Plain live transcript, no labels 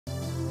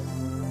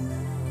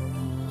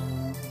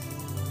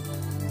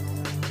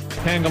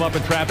tangled up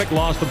in traffic,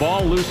 lost the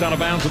ball, loose out of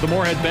bounds at the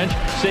Morehead bench.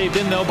 Saved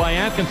in, though, by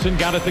Atkinson.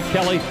 Got it to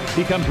Kelly.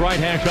 He comes right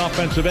hash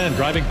offensive end,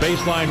 driving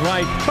baseline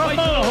right. Right to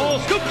the hole,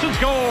 scoops and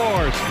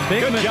scores.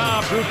 Good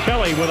job, Drew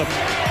Kelly, with a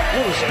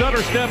little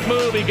stutter step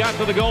move. He got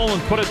to the goal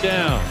and put it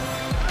down.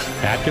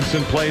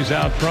 Atkinson plays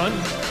out front.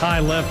 High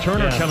left,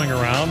 Turner coming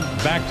around.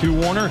 Back to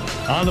Warner.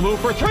 On the move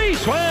for three.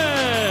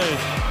 Swish!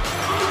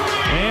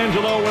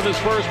 Angelo with his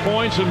first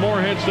points, and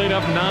Morehead State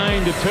up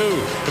 9-2.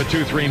 The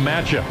 2-3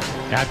 matchup.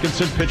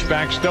 Atkinson pitch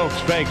back, Stokes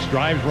fakes,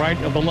 drives right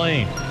of the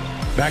lane.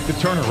 Back to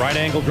Turner, right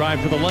angle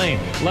drive to the lane.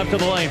 Left of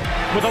the lane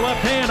with the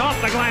left hand,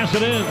 off the glass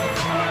and in.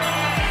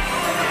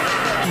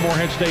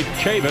 Morehead State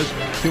Chavis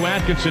to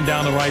Atkinson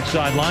down the right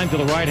sideline. To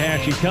the right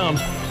hash he comes.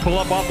 Pull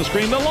up off the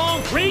screen. The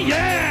long three,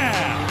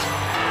 yeah!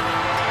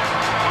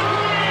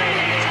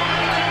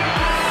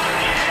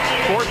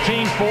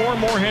 14-4,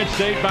 Morehead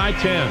State by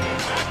 10.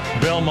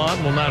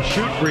 Belmont will not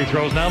shoot free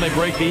throws. Now they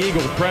break the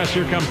Eagle press.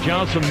 Here comes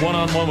Johnson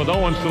one-on-one with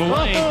Owens to the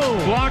lane.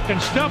 Blocked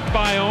and stuffed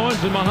by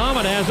Owens, and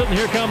Muhammad has it, and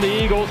here come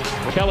the Eagles.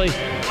 Kelly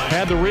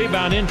had the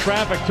rebound in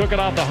traffic, took it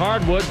off the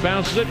hardwood,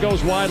 bounces it,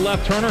 goes wide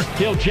left. Turner,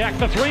 he'll jack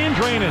the three and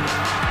drain it.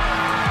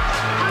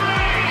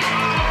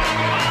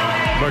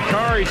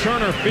 Bakari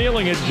Turner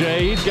feeling it,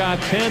 Jay. He's got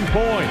 10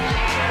 points.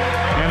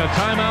 And a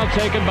timeout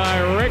taken by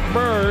Rick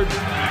Bird.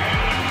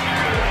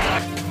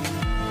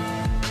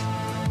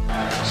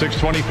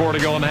 6:24 to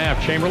go in the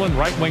half. Chamberlain,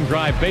 right wing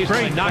drive,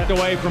 baseline, knocked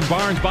away from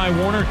Barnes by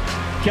Warner.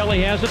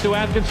 Kelly has it to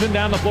Atkinson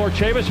down the floor.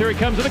 Chavis, here he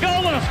comes to the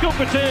goal, and a scoop,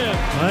 it's in.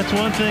 Well, that's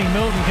one thing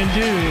Milton can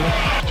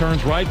do.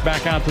 Turns right,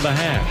 back out to the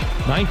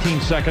hash.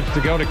 19 seconds to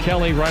go to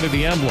Kelly, right of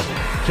the emblem.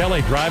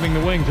 Kelly driving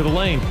the wing to the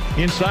lane.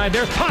 Inside,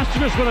 there's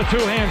Posthumus with a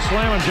two-hand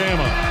slam and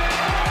jammer.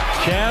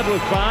 Chad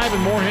with 5,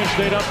 and Morehead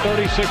State up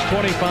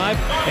 36-25.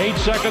 8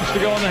 seconds to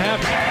go in the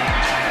half.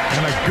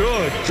 And a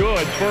good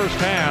first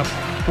half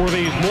for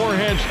these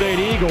Morehead State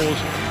Eagles,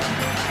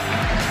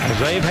 as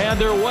they've had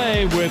their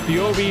way with the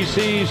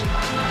OVC's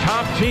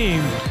top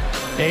team.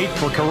 8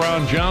 for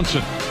Karan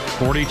Johnson.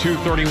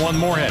 42-31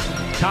 Morehead.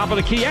 Top of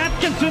the key,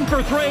 Atkinson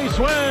for three,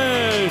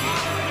 swish!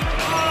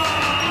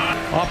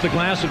 Off the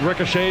glass, it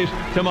ricochets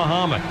to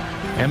Muhammad.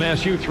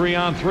 MSU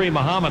 3-on-3,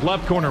 Muhammad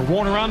left corner,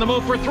 Warner on the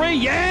move for three,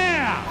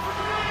 yeah!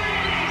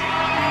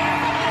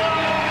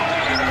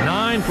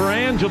 9 for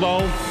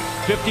Angelo.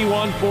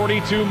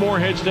 51-42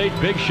 Morehead State,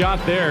 big shot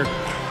there.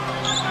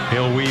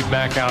 He'll weave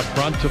back out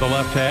front to the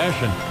left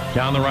hash and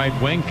down the right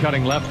wing,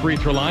 cutting left free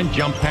throw line,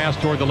 jump pass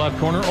toward the left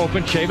corner,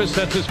 open, Chavis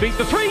sets his feet,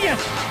 the three,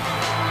 yes!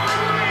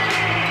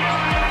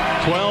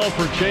 12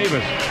 for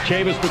Chavis.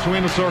 Chavis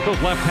between the circles,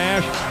 left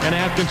hash, and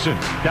Atkinson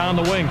down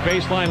the wing,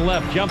 baseline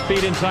left, jump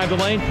feed inside the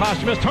lane,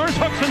 Posthumus turns,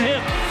 hooks and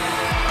hits.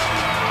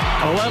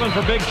 11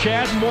 for Big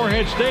Chad, and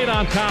Morehead State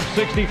on top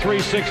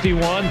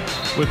 63-61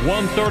 with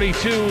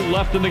 1:32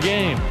 left in the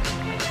game.